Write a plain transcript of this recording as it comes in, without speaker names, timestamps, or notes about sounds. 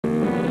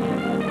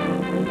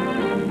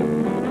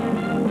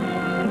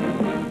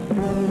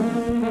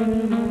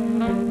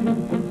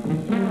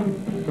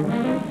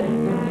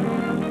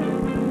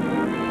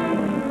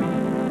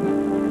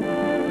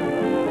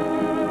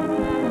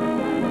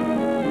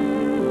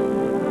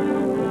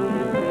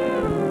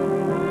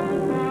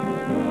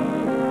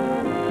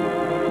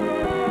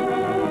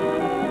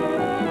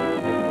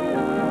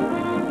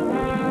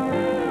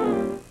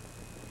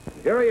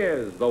Here he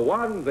is, the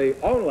one, the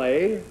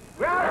only...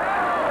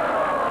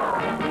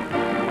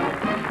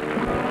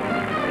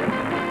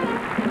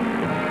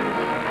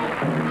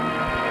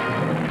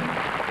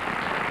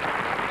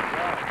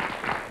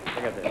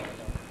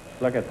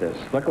 Look at this.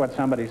 Look at what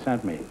somebody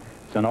sent me.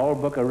 It's an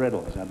old book of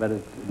riddles. I bet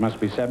it must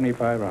be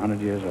 75 or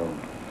 100 years old.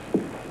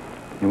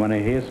 You want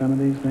to hear some of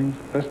these things?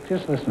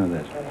 Just listen to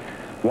this.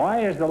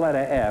 Why is the letter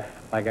F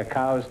like a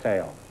cow's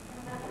tail?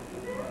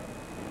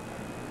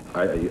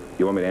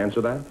 You want me to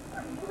answer that?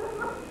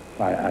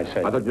 I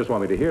said... I thought you just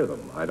want me to hear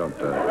them. I don't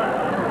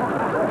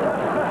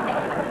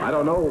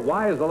know.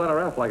 Why is the letter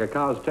F like a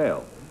cow's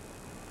tail?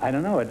 I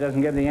don't know. It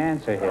doesn't give the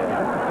answer here.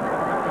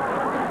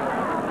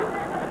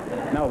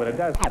 No, but it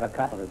does have a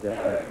couple of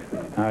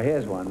different. Now,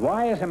 here's one.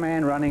 Why is a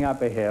man running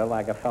up a hill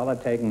like a fella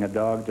taking a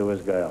dog to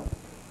his girl?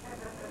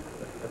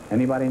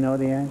 Anybody know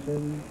the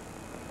answer?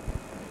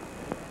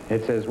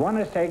 It says one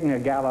is taking a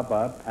gallop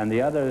up and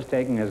the other is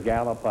taking his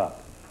gallop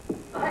up.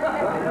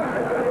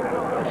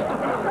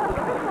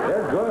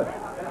 They're good.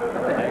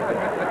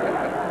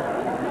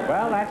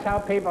 Well, that's how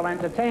people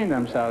entertained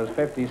themselves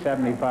 50,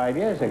 75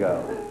 years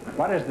ago.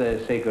 What is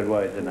the secret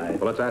word tonight?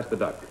 Well, let's ask the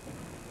duck.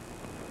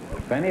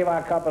 If any of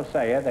our couples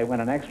say it, they win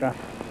an extra...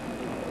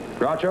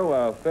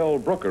 Groucho, Phil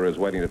Brooker is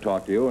waiting to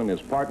talk to you, and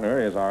his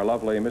partner is our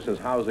lovely Mrs.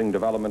 Housing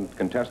Development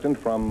contestant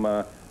from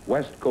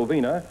West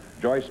Covina,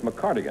 Joyce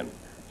McCardigan.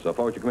 So,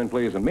 folks, you come in,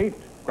 please, and meet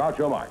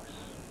Groucho Marx.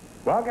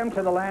 Welcome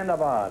to the land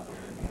of odds.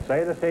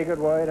 Say the secret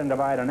word and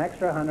divide an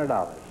extra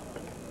 $100.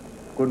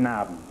 Guten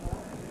Abend.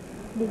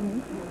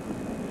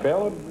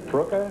 Phil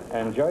Brooker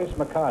and Joyce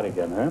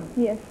McCardigan, huh?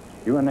 Yes.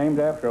 You were named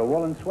after a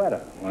woolen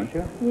sweater, weren't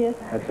you? Yes.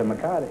 That's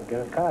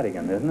a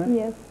cardigan, isn't it?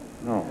 Yes.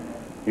 No.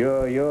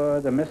 You're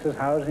the Mrs.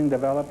 Housing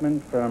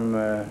Development from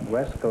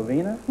West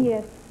Covina?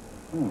 Yes.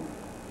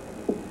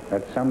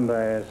 That's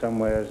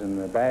somewheres in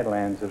the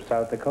Badlands of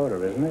South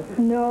Dakota, isn't it?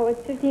 No,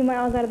 it's 15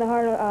 miles out of the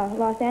heart of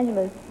Los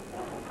Angeles.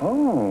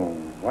 Oh,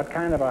 what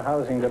kind of a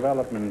housing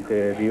development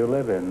do you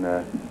live in,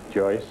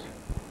 Joyce?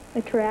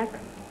 A track.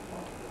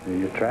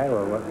 Your tract?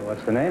 Well,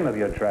 what's the name of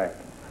your tract?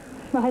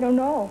 I don't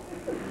know.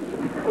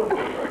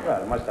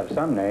 Well, it must have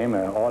some name.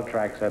 All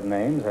tracts have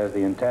names. There's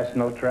the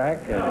intestinal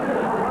tract.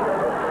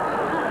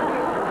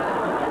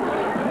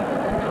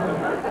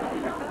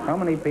 How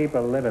many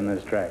people live in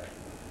this tract?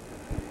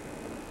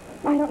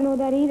 I don't know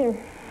that either.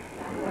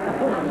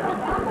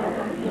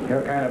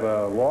 You're kind of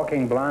a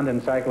walking blonde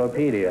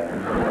encyclopedia.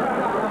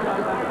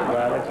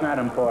 Well, it's not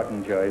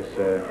important, Joyce.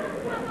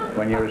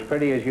 When you're as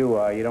pretty as you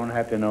are, you don't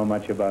have to know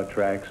much about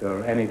tracts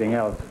or anything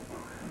else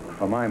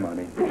for my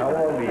money. How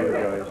old are you,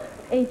 Joyce?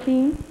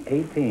 18.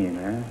 18,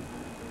 huh?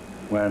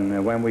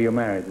 When were you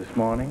married? This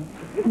morning?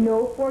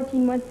 No,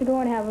 14 months ago,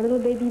 and I have a little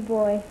baby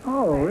boy.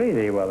 Oh,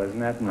 really? Well, isn't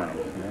that nice?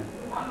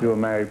 Huh? You were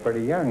married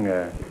pretty young.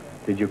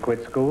 Did you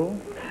quit school?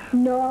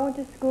 No, I went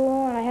to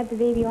school, and I had the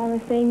baby all in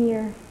the same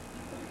year.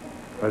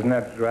 Wasn't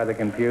that rather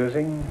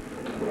confusing?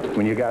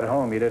 When you got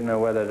home, you didn't know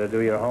whether to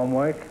do your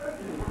homework,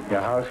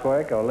 your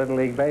housework, or Little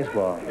League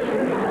baseball.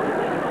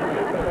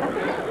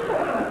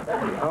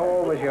 How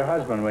old was your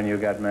husband when you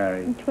got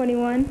married?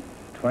 21.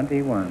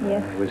 21?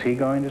 Yes. Was he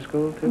going to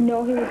school, too?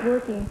 No, he was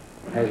working.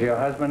 Has your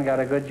husband got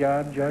a good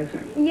job, Joyce?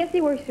 Yes,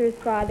 he works for his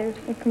father,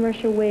 a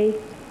commercial waste.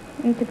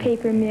 It's a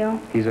paper mill.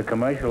 He's a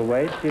commercial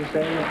waste, you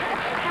say?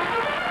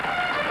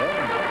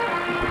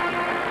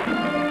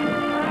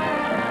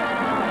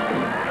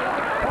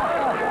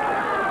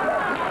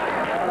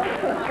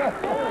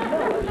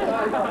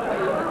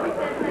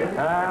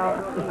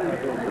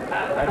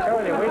 I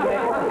told you,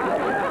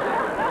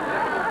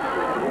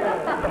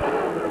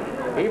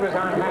 he was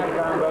on hand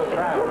on those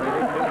travels. He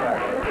didn't do that.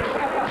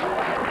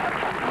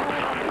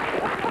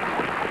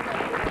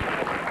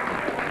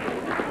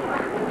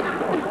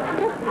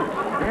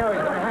 You know,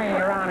 he's been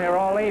hanging around here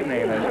all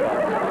evening, this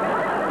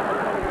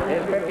fellow.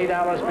 Here's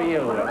 $50 for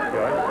you,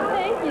 Joyce.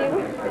 Thank you.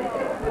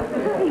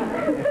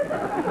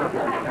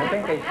 I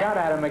think they shot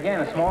at him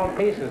again. Small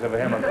pieces of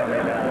him are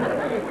coming down.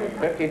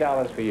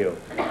 $50 for you.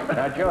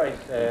 Now, Joyce,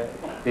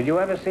 did you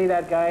ever see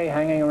that guy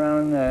hanging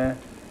around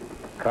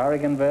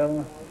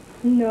Corriganville?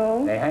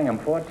 No. They hang him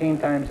 14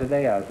 times a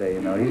day out there,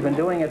 you know. He's been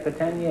doing it for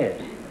 10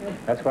 years.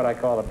 That's what I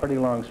call a pretty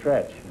long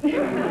stretch.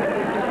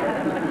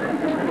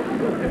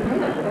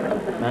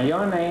 Now,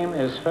 your name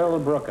is Phil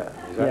Brooker,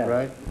 is that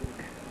right?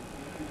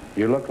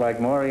 You look like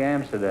Maury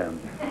Amsterdam.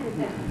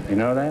 You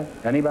know that?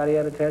 Anybody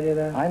ever tell you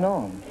that? I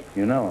know him.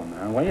 You know him,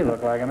 huh? Well, you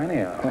look like him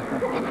anyhow.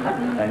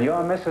 And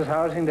you're Mrs.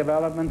 Housing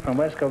Development from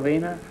West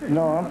Covina?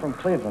 No, I'm from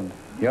Cleveland.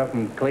 You're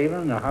from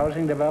Cleveland, a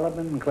housing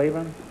development in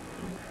Cleveland?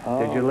 Oh.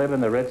 Did you live in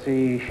the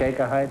ritzy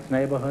Shaker Heights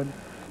neighborhood?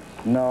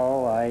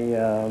 No, I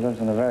lived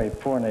in a very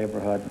poor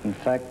neighborhood. In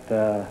fact,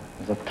 it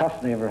was a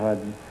tough neighborhood.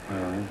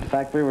 In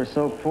fact, we were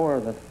so poor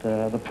that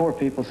the poor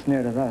people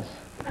sneered at us.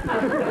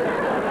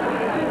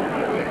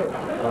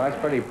 Well, that's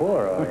pretty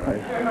poor, all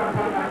right.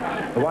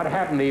 What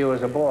happened to you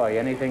as a boy?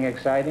 Anything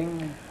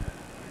exciting?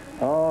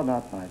 Oh,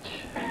 not much.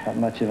 Not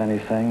much of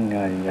anything.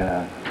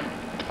 I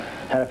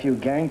had a few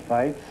gang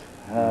fights.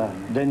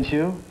 Didn't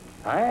you?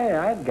 I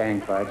had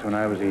gang fights when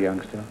I was a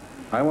youngster.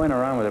 I went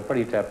around with a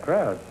pretty tough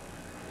crowd.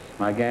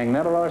 My gang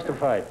never lost a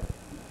fight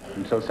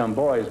until some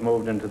boys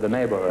moved into the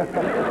neighborhood.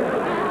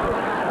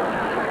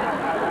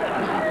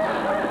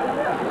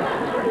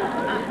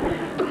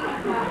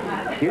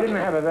 You didn't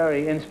have a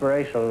very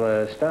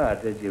inspirational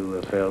start, did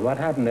you, Phil? What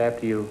happened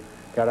after you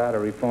got out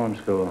of reform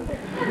school?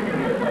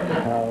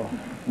 Oh,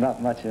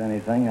 not much of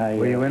anything.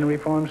 Were you in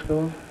reform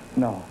school?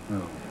 No.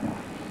 No.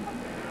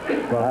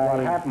 Well,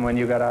 what happened when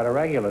you got out of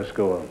regular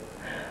school?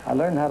 I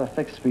learned how to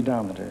fix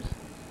speedometers.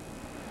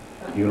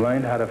 You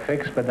learned how to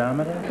fix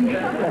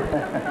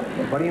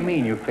speedometers? What do you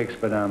mean you fix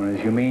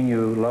speedometers? You mean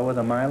you lower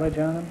the mileage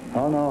on them?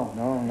 Oh,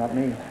 no, not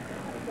me.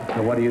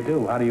 So what do you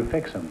do? How do you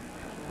fix them?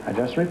 I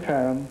just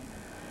repair them,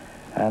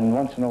 and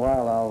once in a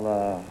while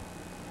I'll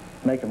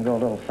make them go a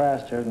little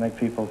faster to make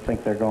people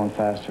think they're going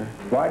faster.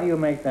 Why do you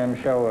make them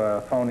show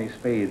a phony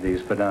speed,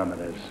 these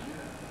speedometers?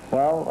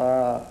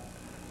 Well,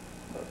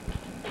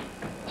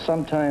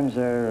 sometimes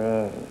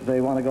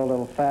they want to go a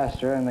little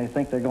faster, and they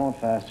think they're going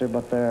faster,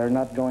 but they're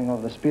not going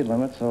over the speed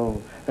limit, so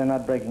they're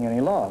not breaking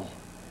any laws.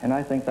 And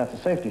I think that's a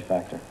safety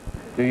factor.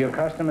 Do your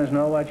customers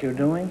know what you're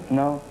doing?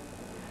 No.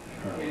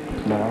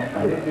 No.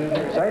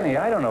 Certainly,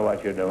 I don't know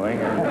what you're doing.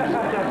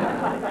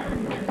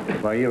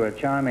 Well, you're a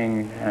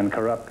charming and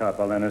corrupt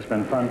couple, and it's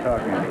been fun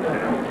talking to you.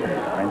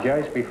 And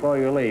Joyce, before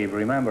you leave,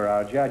 remember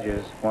our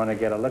judges want to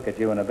get a look at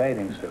you in a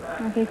bathing suit.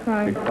 Okay,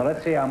 fine. Well,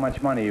 let's see how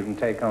much money you can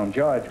take home.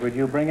 George, would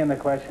you bring in the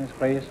questions,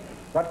 please?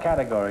 What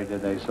category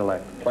did they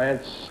select?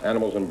 Plants,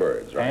 animals, and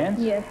birds, right?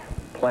 Ants? Yes.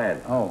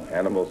 Plants,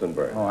 animals, and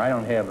birds. Oh, I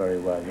don't hear very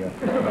well.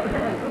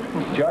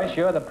 Joyce,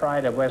 you're the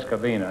pride of West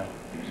Covina,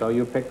 so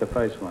you pick the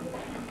first one.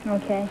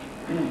 Okay.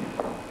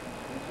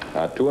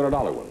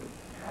 $200 one.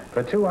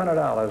 For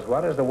 $200,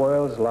 what is the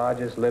world's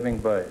largest living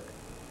bird?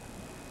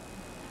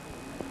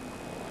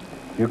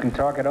 You can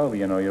talk it over,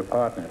 you know, your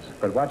partners.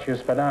 But what's your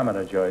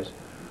speedometer, Joyce?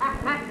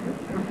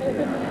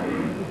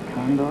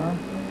 Condor?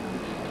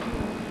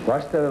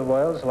 What's the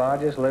world's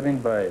largest living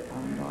bird?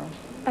 Condor?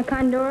 A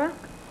condora?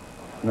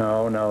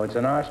 No, it's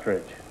an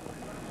ostrich.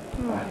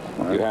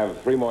 You have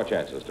 3 more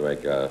chances to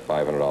make a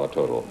 $500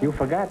 total. You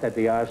forgot that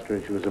the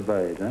ostrich was a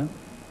bird, huh?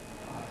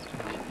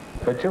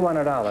 For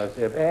 $200,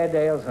 if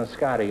Airedales and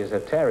Scotties are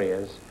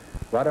terriers,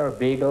 what are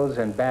beagles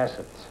and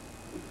bassets?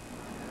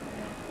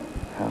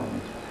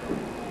 Hounds.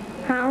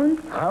 Hound?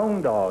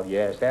 Hound dog,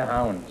 yes, they're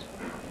hounds.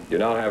 You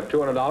now have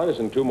 $200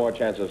 and 2 more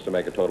chances to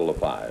make a total of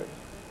 5.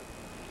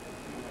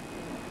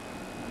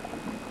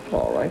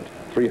 All right,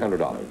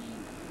 $300.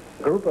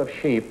 A group of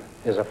sheep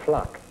is a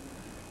flock.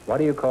 What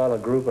do you call a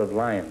group of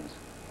lions?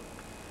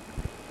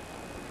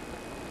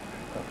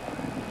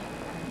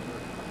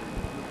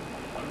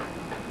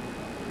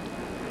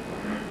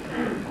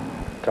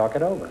 Talk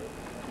it over.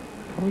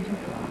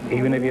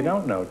 Even if you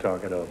don't know,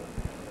 talk it over.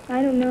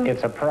 I don't know.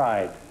 It's a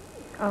pride.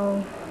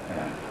 Oh.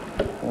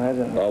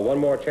 One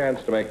more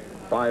chance to make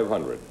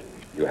 500.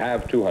 You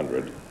have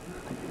 200.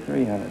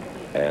 300.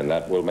 And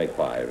that will make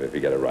 5 if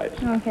you get it right.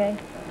 Okay.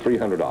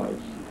 $300.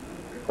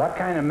 What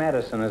kind of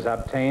medicine is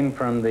obtained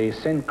from the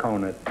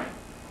cinchona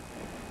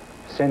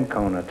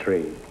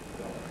tree?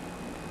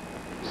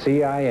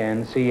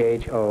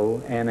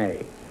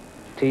 C-I-N-C-H-O-N-A.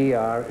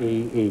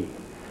 T-R-E-E.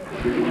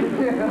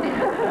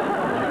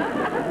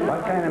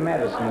 What kind of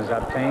medicine is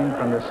obtained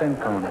from the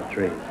cinchona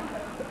tree?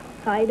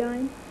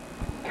 Iodine?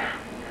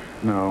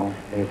 No,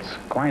 it's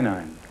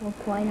quinine. Oh,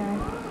 quinine.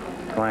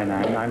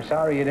 Quinine. I'm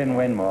sorry you didn't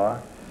win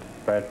more,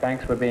 but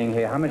thanks for being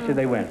here. How much did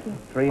they win?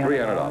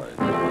 $300.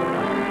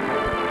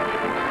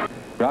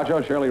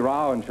 Groucho, Shirley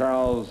Rao, and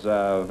Charles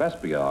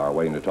Vespia are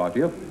waiting to talk to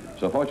you.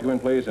 So won't you come in,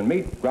 please, and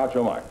meet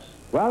Groucho Marx.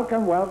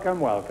 Welcome, welcome,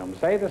 welcome.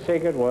 Say the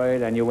secret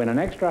word, and you win an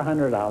extra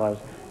 $100.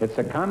 It's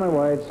a common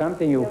word,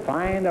 something you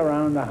find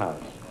around the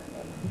house.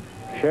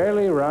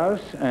 Shirley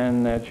Rouse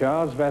and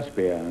Charles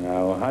Vespia.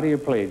 Now, how do you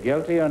plead?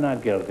 Guilty or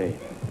not guilty?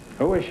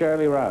 Who is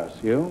Shirley Rouse?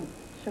 You?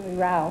 Shirley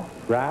Rao.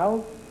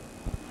 Rao?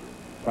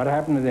 What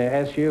happened to the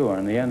S-U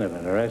on the end of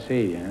it, or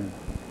S-E, huh?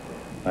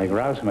 Like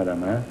Rouse,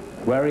 madam, huh?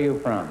 Where are you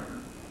from?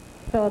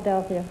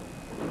 Philadelphia.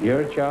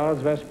 You're Charles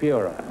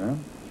Vespura, huh?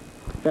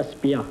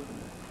 Vespia.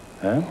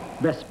 Huh?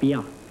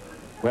 Vespia.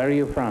 Where are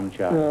you from,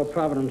 Charles?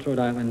 Providence, Rhode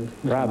Island.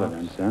 Mr.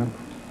 Providence, Marx. huh?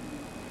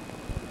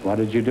 What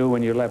did you do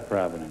when you left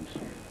Providence?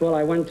 Well,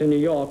 I went to New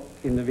York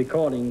in the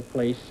recording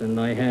place, and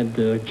I had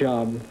a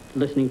job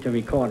listening to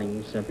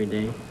recordings every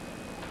day.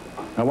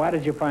 Now, why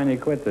did you finally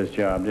quit this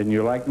job? Didn't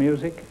you like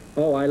music?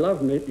 Oh, I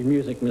love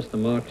music, Mr.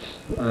 Marx.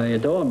 I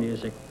adore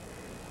music.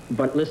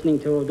 But listening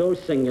to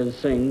those singers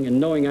sing and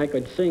knowing I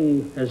could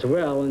sing as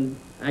well, and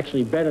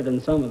actually better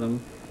than some of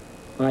them,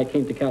 I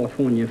came to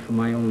California for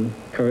my own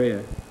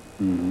career.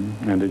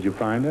 Mm-hmm. And did you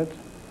find it?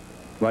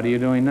 What are you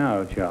doing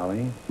now,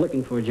 Charlie?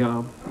 Looking for a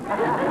job.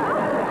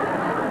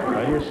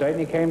 Well, you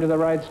certainly came to the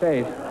right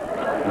state.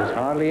 There's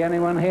hardly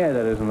anyone here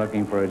that isn't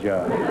looking for a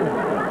job.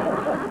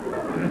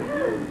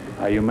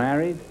 Are you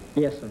married?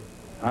 Yes, sir.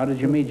 How did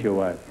you meet your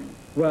wife?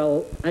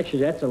 Well, actually,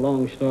 that's a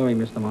long story,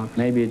 Mr. Marx.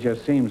 Maybe it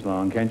just seems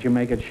long. Can't you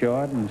make it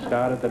short and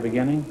start at the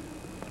beginning?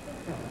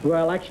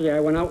 Well, actually, I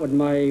went out with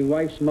my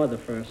wife's mother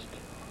first.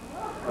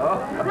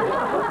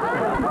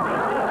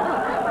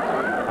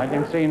 I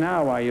can see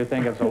now why you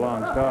think it's a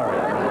long story.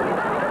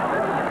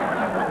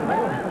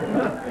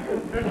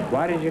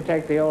 Why did you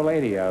take the old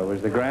lady out?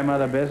 Was the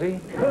grandmother busy?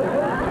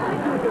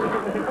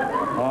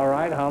 All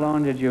right, how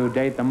long did you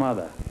date the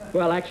mother?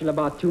 Well, actually,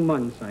 about 2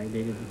 months I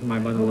dated my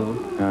mother-in-law.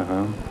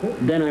 Uh-huh.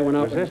 Then I went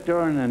out... Was this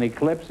during an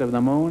eclipse of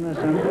the moon or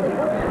something?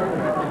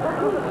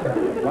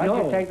 Why did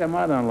you take the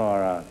mother-in-law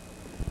out?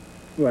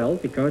 Well,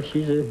 because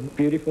she's a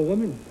beautiful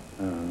woman.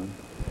 Uh-huh.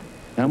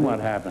 Then what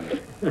happened?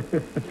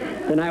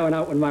 Then I went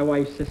out with my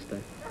wife's sister.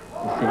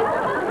 You see.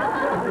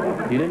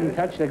 You didn't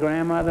touch the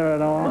grandmother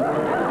at all?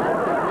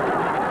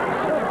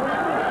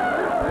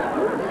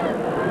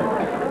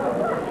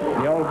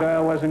 The old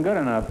girl wasn't good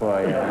enough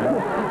for you, huh?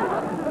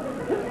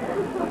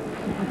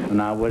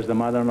 Now, was the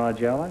mother-in-law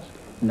jealous?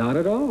 Not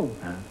at all.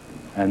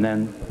 And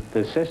then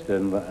the sister,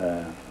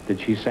 did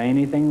she say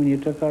anything when you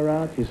took her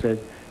out? She said,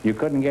 you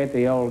couldn't get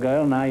the old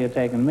girl, now you're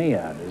taking me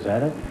out. Is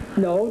that it?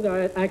 No,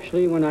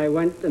 actually, when I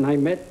went and I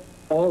met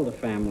all the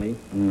family,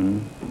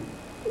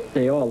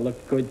 they all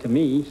looked good to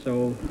me,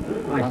 so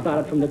I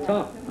started from the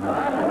top.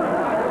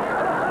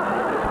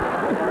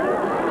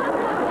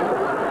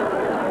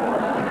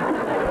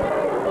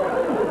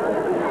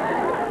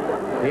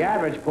 The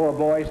average poor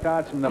boy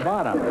starts from the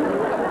bottom.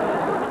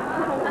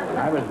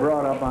 I was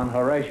brought up on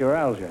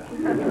Horatio.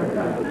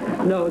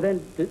 No,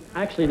 then,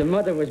 actually, the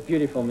mother was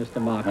beautiful,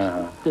 Mr. Marx.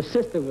 The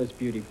sister was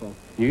beautiful.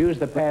 You use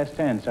the past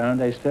tense. Aren't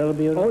they still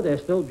beautiful? Oh, they're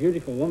still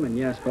beautiful women,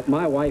 yes, but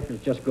my wife is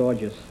just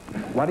gorgeous.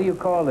 What do you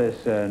call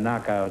this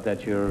knockout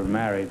that you're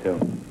married to?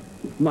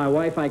 My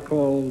wife I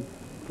call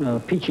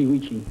Peachy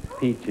Weechy.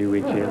 Peachy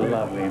Weechy,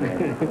 lovely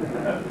name.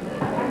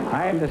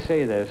 I have to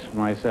say this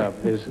myself.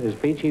 Is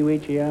Peachy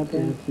Weechy out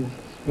there? Yes, it's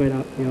right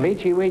out, you know.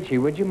 Peachy Weechy,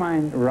 would you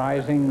mind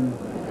rising?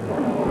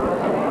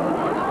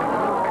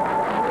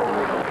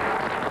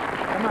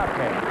 Come up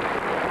here.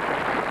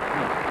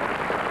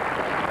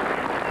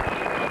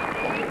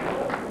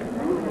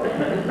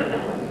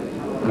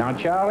 Now,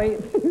 Charlie,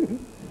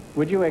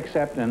 would you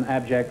accept an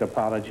abject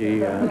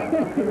apology?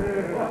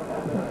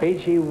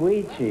 Peachy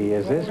Weechy,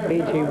 is this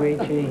Peachy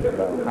Weechy?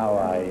 Well, how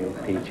are you,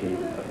 Peachy?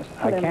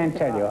 I can't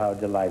tell you how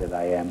delighted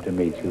I am to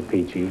meet you,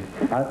 Peachy.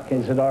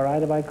 Is it all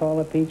right if I call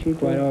her Peachy?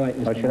 Quite all right,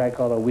 Mr. Or should I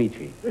call her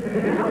Weechy?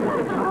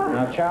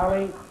 Now,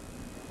 Charlie,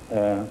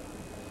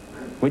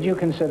 would you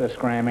consider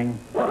scramming?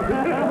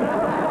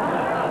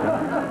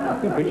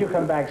 Could you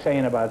come back, say,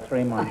 in about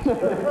 3 months?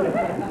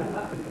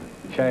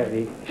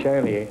 Shirley,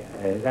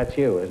 that's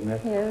you, isn't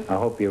it? Yes. I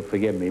hope you'll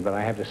forgive me, but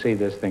I have to see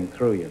this thing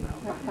through, you know.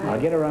 I'll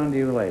get around to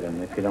you later,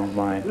 if you don't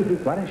mind.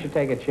 Why don't you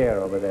take a chair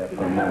over there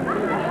for a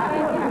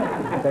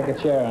moment? Take a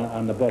chair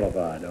on the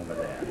boulevard over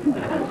there.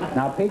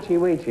 Now, Peachy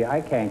Weechy,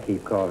 I can't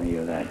keep calling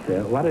you that.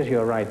 What is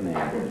your right name?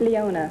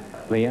 Leona.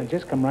 Leon,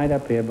 just come right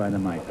up here by the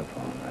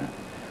microphone.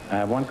 I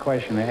have one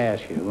question to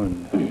ask you,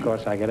 and of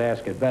course I could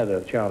ask it better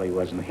if Charlie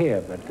wasn't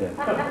here, but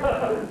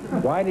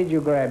why did you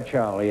grab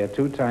Charlie, a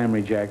two-time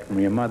reject from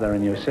your mother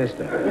and your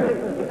sister?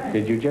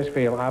 Did you just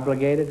feel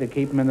obligated to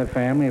keep him in the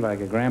family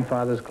like a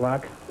grandfather's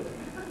clock?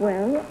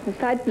 Well,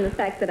 aside from the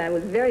fact that I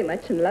was very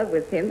much in love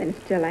with him, and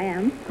still I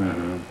am,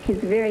 he's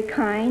very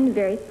kind,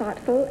 very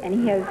thoughtful, and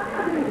he has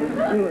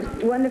the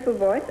most wonderful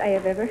voice I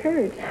have ever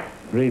heard.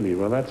 Really?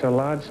 Well, that's a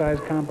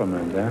large-sized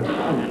compliment, huh?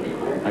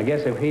 I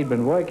guess if he'd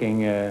been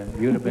working,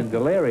 you'd have been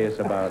delirious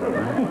about it,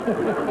 huh?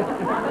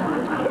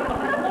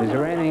 Is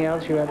there anything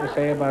else you have to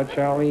say about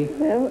Charlie?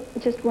 Well,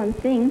 just one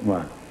thing.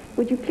 What?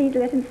 Would you please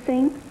let him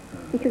sing?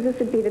 Because this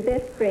would be the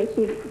best break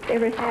he's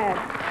ever had.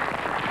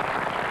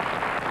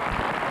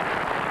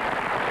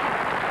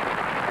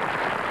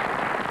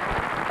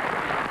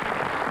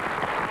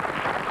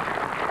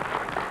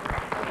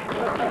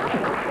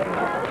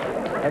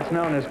 That's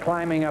known as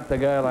climbing up the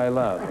girl I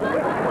love.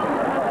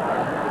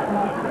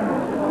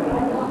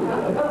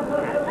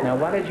 Now,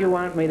 what did you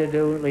want me to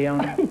do,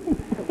 Leona?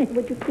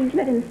 Would you please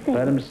let him sing?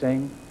 Let him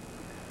sing?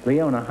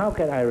 Leona, how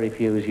could I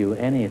refuse you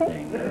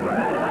anything?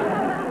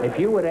 If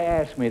you would have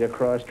asked me to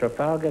cross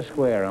Trafalgar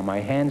Square on my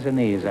hands and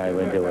knees, I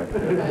would do it.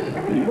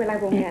 Well, I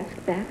won't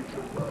ask that.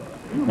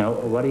 Now,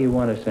 what do you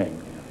want to sing?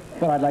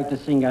 Well, I'd like to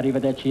sing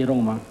Arrivederci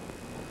Roma.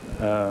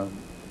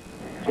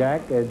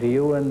 Jack, do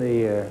you and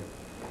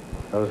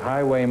those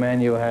highwaymen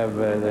you have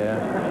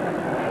there,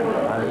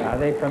 are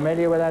they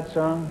familiar with that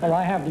song? Well,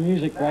 I have the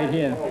music right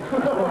here.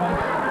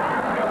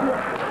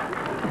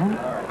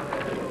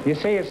 You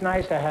see, it's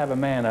nice to have a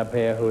man up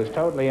here who is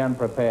totally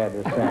unprepared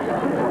to sing.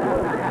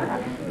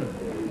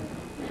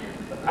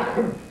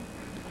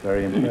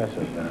 Very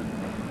impressive, man.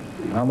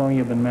 How long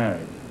you been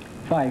married?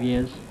 5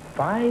 years.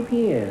 5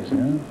 years,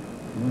 huh?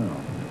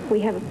 Well, We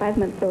have a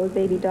 5-month-old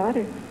baby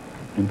daughter.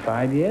 in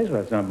 5 years?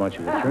 Well, that's not much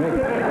of a trick.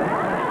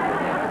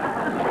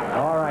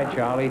 All right,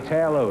 Charlie,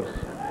 tear loose.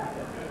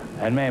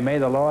 And may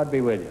the Lord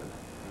be with you.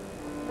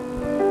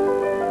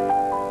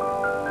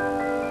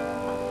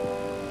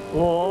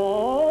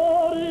 Arrivederci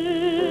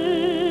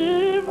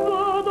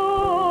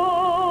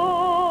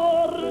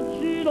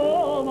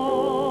Roma,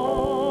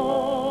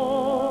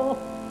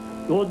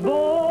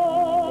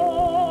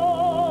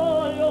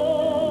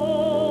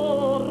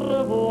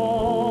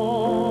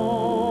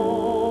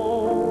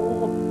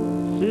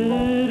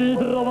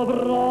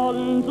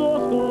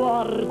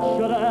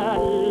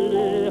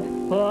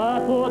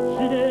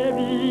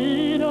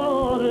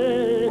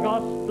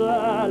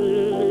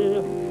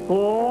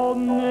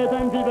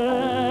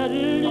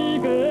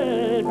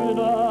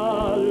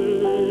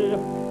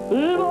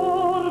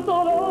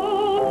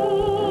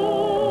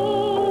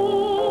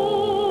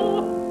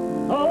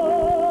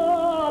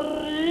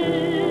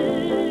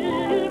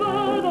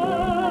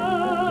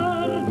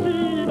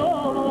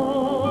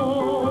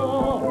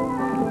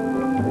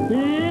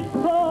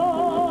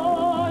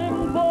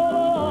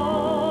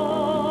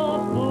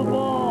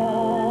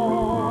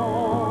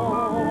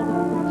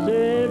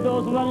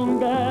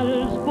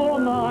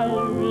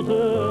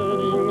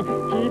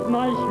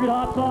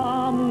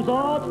 arms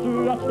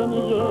outstretched and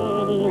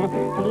yearning.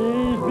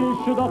 Please be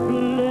sure the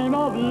flame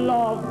of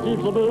love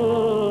keeps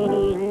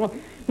burning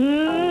in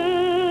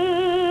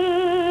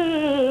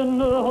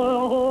her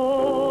heart.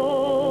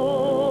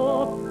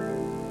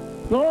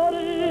 Arrivederci Roma.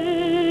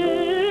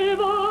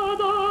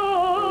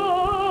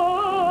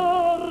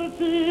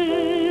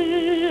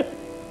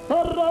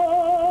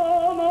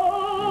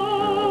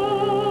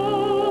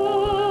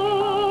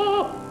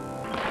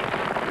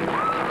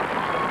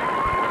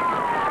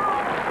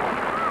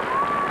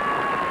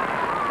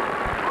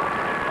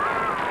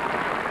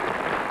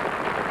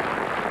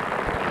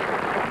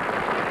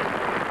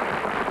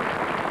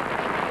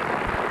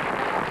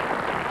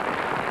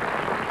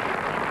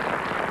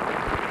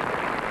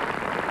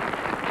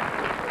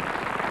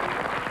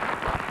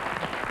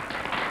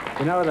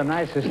 You know, the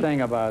nicest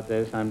thing about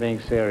this, I'm being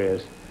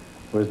serious,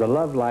 was the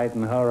love light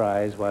in her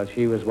eyes while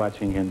she was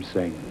watching him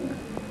sing.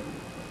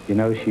 You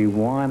know, she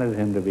wanted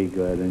him to be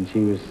good, and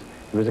it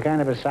was a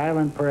kind of a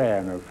silent prayer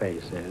in her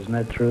face there. Isn't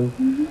that true?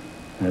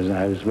 Mm-hmm.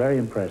 I was very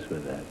impressed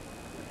with that.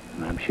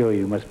 And I'm sure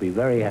you must be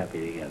very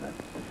happy together.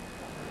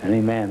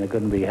 Any man that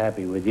couldn't be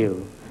happy with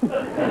you. I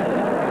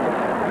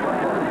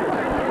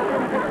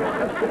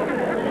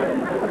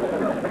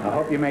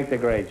hope you make the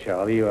grade,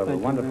 Charlie. You have a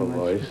wonderful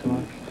voice.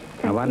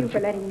 Now, Thank you for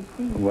letting me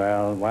sing.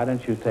 Well, why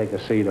don't you take a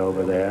seat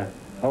over there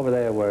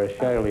where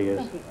Shirley is,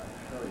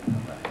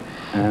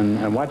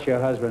 and watch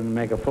your husband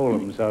make a fool of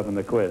himself in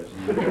the quiz.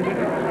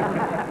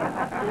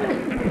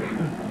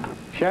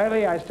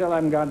 Shirley, I still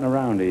haven't gotten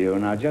around to you.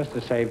 Now, just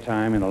to save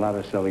time and a lot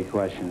of silly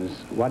questions,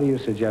 what do you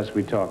suggest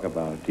we talk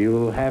about?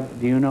 Do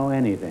you know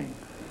anything?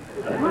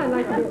 Well, I'd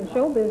like to get in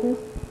show business.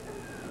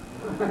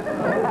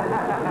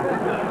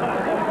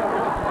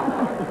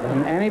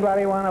 Doesn't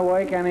anybody want to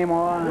work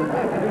anymore?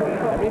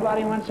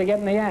 Everybody wants to get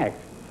in the act.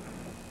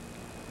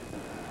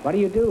 What do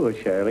you do,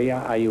 Shirley?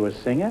 Are you a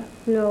singer?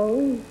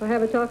 No, I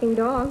have a talking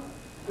dog.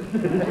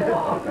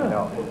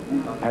 No.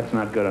 That's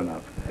not good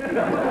enough.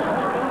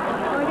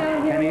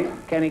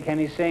 Can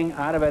he sing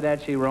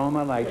Arrivederci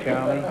Roma like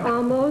Charlie?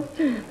 Almost.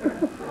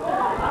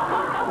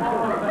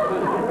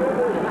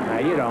 Now,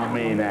 you don't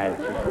mean that.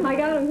 I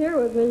got him here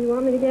with me. You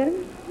want me to get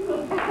him?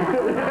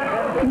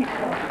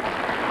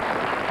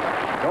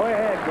 Go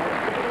ahead.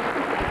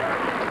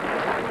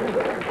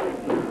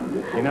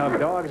 You know, if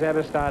dogs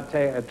ever start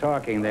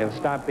talking, they'll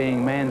stop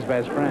being man's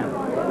best friend.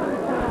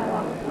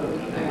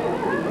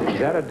 Is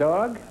that a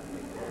dog?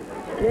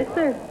 Yes,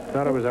 sir.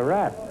 Thought it was a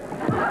rat.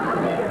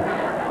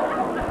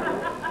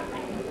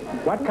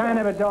 What kind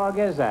of a dog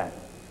is that?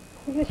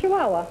 He's a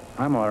Chihuahua.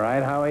 I'm all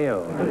right. How are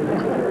you?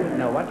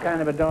 No, what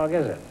kind of a dog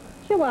is it?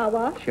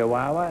 Chihuahua.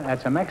 Chihuahua?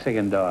 That's a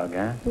Mexican dog,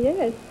 huh?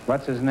 Yes.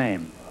 What's his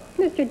name?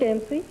 Mr.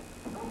 Dempsey.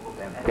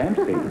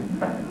 Dempsey?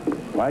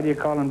 Why do you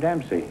call him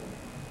Dempsey?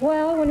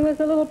 Well, when he was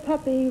a little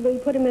puppy, we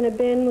put him in a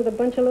bin with a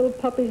bunch of little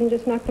puppies and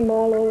just knocked them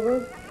all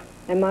over.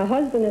 And my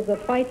husband is a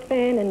fight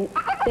fan, and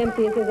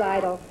Dempsey is his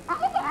idol.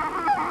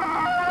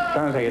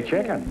 Sounds like a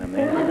chicken to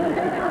me.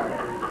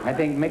 I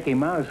think Mickey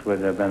Mouse would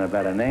have been a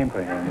better name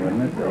for him,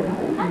 wouldn't it?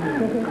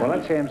 Well,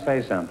 let's hear him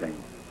say something.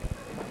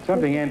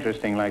 Something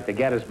interesting, like the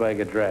Gettysburg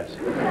Address.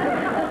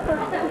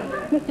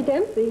 Mr.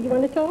 Dempsey, you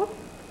want to talk?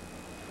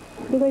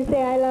 You going to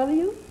say I love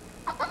you?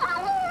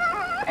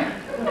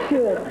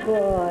 Good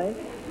boy.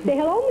 Say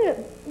hello,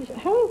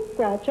 hello,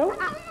 Groucho.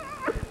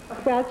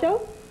 Groucho?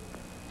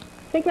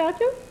 Say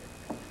Groucho?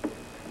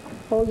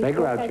 Hold Say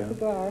your Groucho.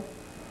 cigar.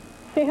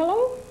 Say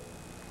hello.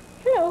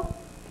 Hello.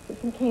 Get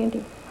some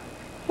candy.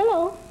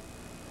 Hello.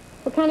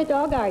 What kind of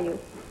dog are you?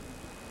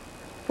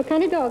 What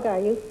kind of dog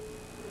are you?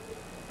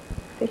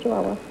 Say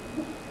Chihuahua.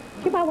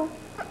 Chihuahua.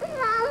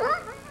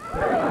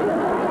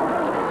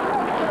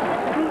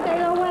 You say,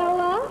 oh,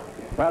 well,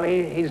 Well,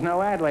 he's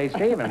no Adlai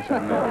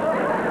Stevenson.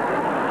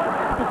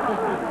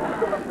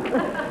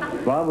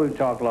 Well, we've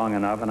talked long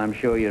enough, and I'm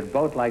sure you'd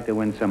both like to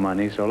win some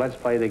money, so let's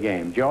play the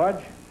game.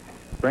 George,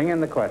 bring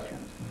in the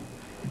questions.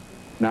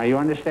 Now, you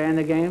understand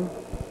the game?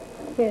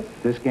 Yes.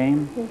 This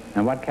game? Yes.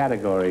 And what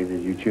category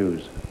did you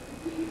choose?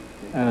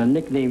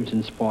 Nicknames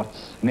in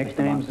sports.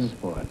 Nicknames in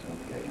sports,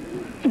 okay.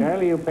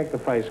 Shirley, you pick the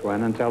first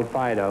one and tell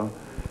Fido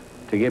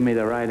to give me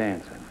the right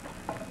answer.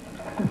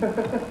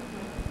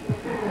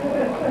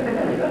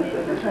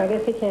 I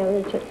guess he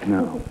can't reach it.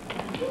 No.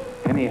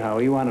 Anyhow,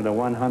 he wanted a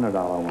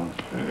 $100 one.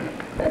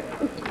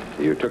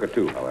 You took a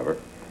 2, however.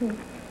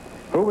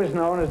 Who was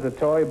known as the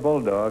toy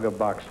bulldog of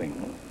boxing?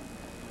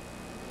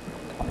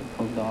 Toy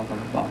bulldog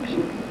of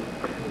boxing.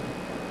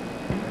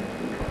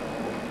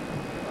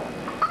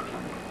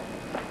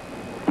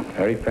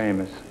 Very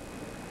famous.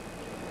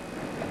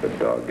 The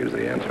dog gives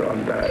the answer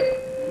on that.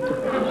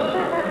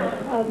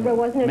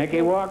 Wasn't it?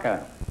 Mickey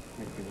Walker.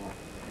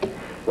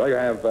 Well, you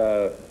have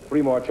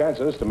 3 more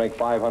chances to make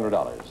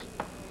 $500.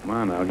 Come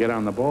on now, get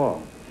on the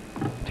ball.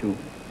 2.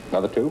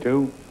 Another 2?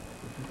 2.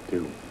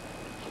 2.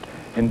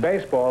 In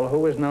baseball, who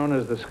was known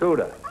as the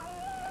Scooter?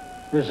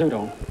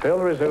 Rizzuto. Phil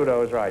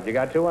Rizzuto is right. You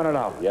got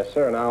 $200. Yes,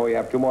 sir. Now we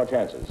have 2 more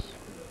chances.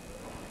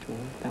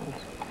 $200.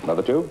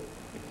 Another 2?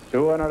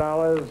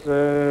 $200.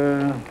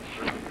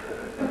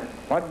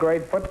 What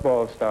great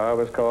football star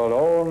was called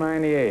Old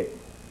 98?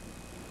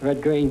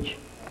 Red Grange.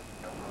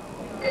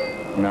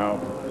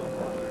 No.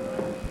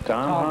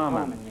 Tom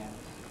Harmon. Yes.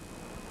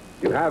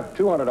 You have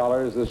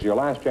 $200. This is your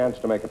last chance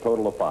to make a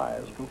total of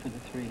 5. Go for the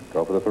 3.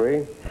 Go for the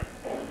 3.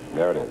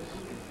 There it is.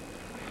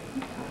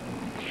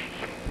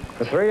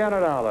 For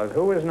 $300,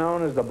 who is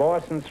known as the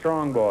Boston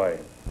Strong Boy?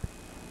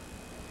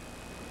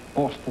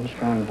 Boston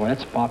Strong Boy.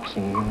 That's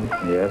boxing.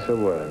 Yes, it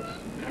was.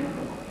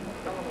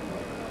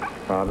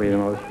 Probably the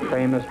most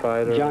famous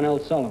fighter. John L.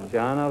 Sullivan.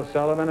 John L.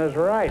 Sullivan is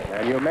right.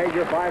 And you made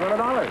your $500.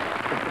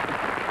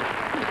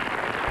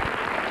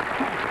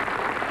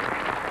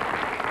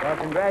 Well,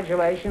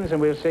 congratulations, and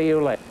we'll see you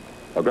later.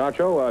 Well,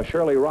 Groucho,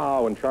 Shirley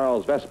Rao and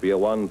Charles Vespia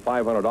won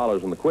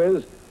 $500 in the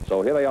quiz,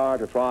 so here they are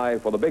to try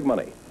for the big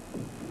money.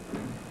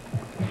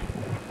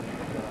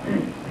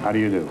 How do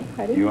you do?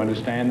 How do you you do?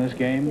 understand this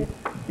game? Yes.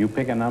 You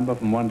pick a number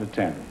from 1 to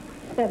 10.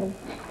 7.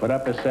 Put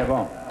up a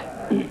 7.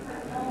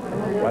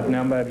 What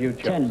number have you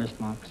chosen? 10, Mr.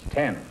 Marx.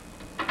 10.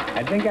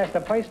 I think that's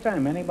the first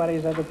time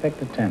anybody's ever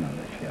picked a 10 on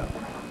this show.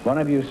 One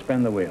of you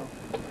spin the wheel.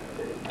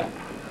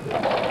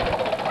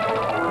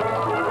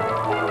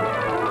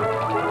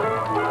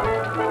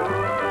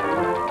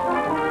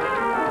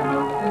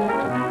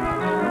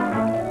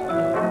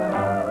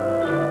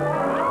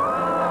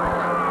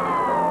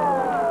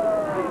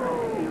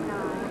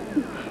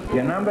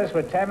 Your numbers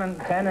were 10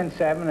 and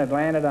 7. It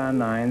landed on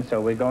 9,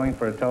 so we're going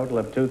for a total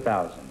of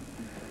 2,000.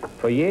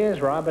 For years,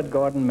 Robert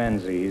Gordon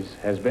Menzies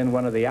has been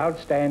one of the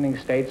outstanding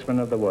statesmen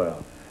of the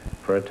world.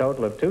 For a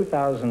total of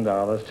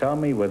 $2,000, tell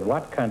me with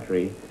what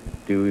country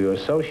do you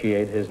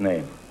associate his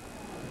name?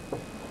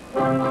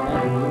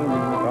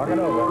 Talk it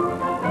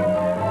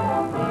over.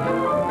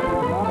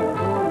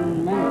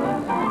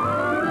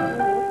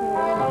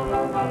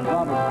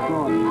 Robert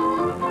Gordon.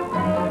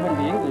 Wouldn't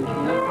be English,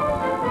 would it?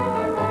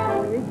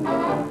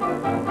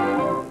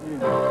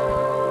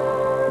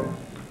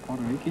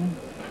 Puerto Rican?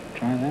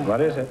 Try that.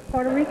 What is it?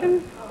 Puerto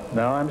Rican?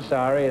 No, I'm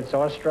sorry, it's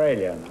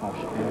Australia.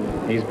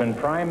 Australia. He's been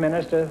Prime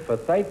Minister for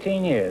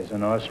 13 years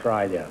in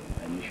Australia,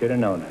 and you should have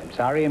known it. I'm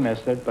sorry you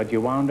missed it, but you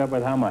wound up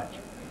with how much?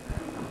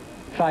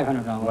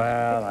 $500.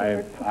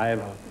 Well,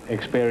 I've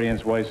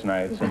experienced worse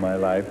nights in my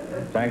life.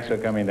 Thanks for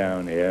coming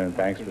down here, and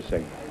thanks for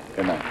singing.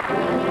 Good night.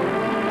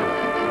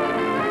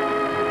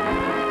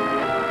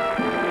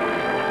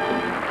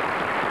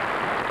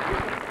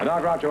 And now,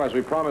 Groucho, as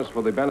we promised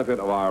for the benefit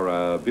of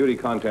our beauty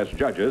contest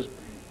judges,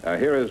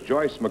 here is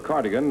Joyce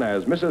McCardigan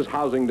as Mrs.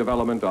 Housing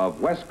Development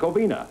of West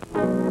Covina.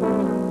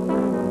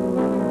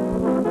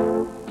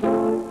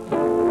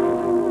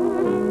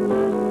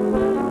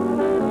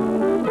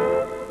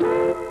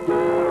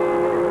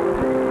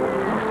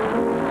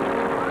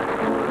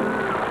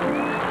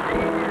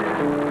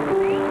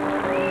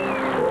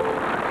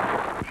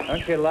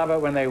 Don't you love it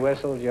when they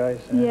whistle, Joyce?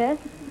 Yes.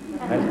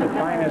 That's the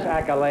finest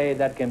accolade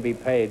that can be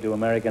paid to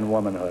American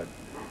womanhood.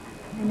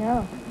 I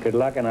know. Good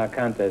luck in our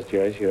contest,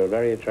 Joyce. You're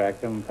very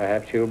attractive.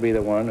 Perhaps you'll be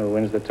the one who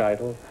wins the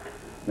title,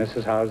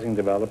 Mrs. Housing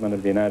Development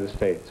of the United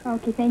States.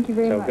 Okay, thank you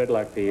very So much. good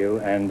luck to you,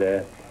 and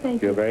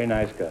Thank you're a you. very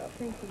nice girl.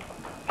 Thank you.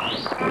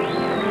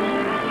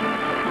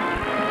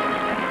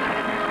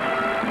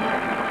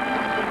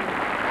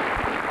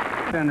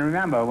 And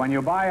remember, when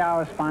you buy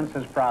our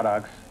sponsors'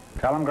 products,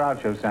 tell them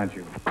Groucho sent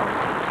you.